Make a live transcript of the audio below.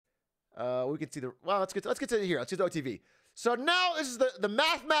We can see the, well, let's get to here. Let's get to OTV. So now this is the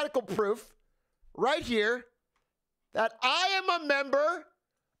mathematical proof right here that I am a member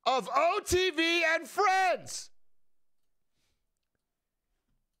of OTV and Friends.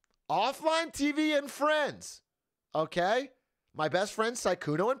 Offline TV and Friends. Okay? My best friends,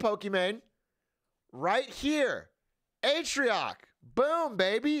 Saikuno and Pokimane. Right here. Atrioc. Boom,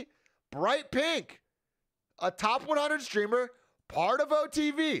 baby. Bright Pink. A top 100 streamer. Part of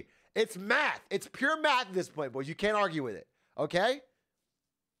OTV. It's math. It's pure math at this point, boys. You can't argue with it. Okay?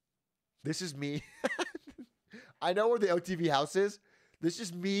 This is me. I know where the OTV house is. This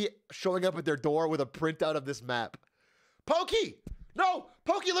is me showing up at their door with a printout of this map. Pokey! No!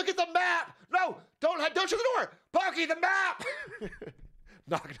 Pokey, look at the map! No! Don't shut the door! Pokey, the map!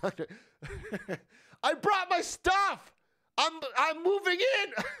 Knock. I brought my stuff! I'm moving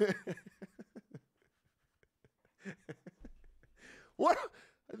in! What?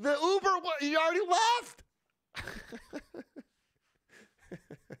 The Uber, what? You already left?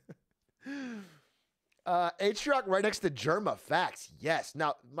 Atrioc right next to Germa. Facts. Yes.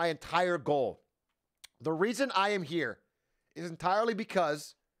 Now, my entire goal. The reason I am here is entirely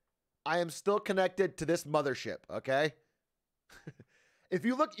because I am still connected to this mothership, okay? If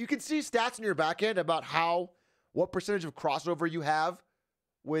you look, you can see stats in your back end about what percentage of crossover you have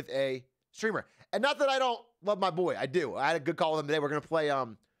with a streamer. And not that I don't love my boy. I do. I had a good call with him today. We're going to play,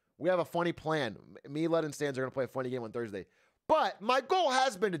 we have a funny plan. Me, Led, and Stans are going to play a funny game on Thursday. But my goal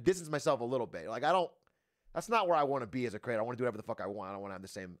has been to distance myself a little bit. Like, that's not where I want to be as a creator. I want to do whatever the fuck I want. I don't want to have the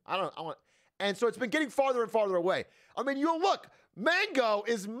same, and so it's been getting farther and farther away. I mean, you'll look, Mango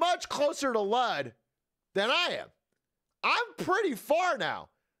is much closer to Lud than I am. I'm pretty far now,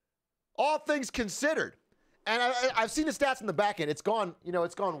 all things considered. And I've seen the stats in the back end. It's gone,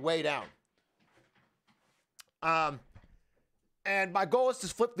 it's gone way down. And my goal is to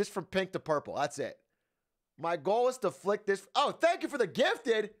flip this from pink to purple. That's it. My goal is to flick this. Oh, thank you for the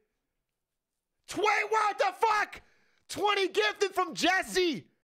gifted. Wait, what the fuck? 20 gifted from Jesse.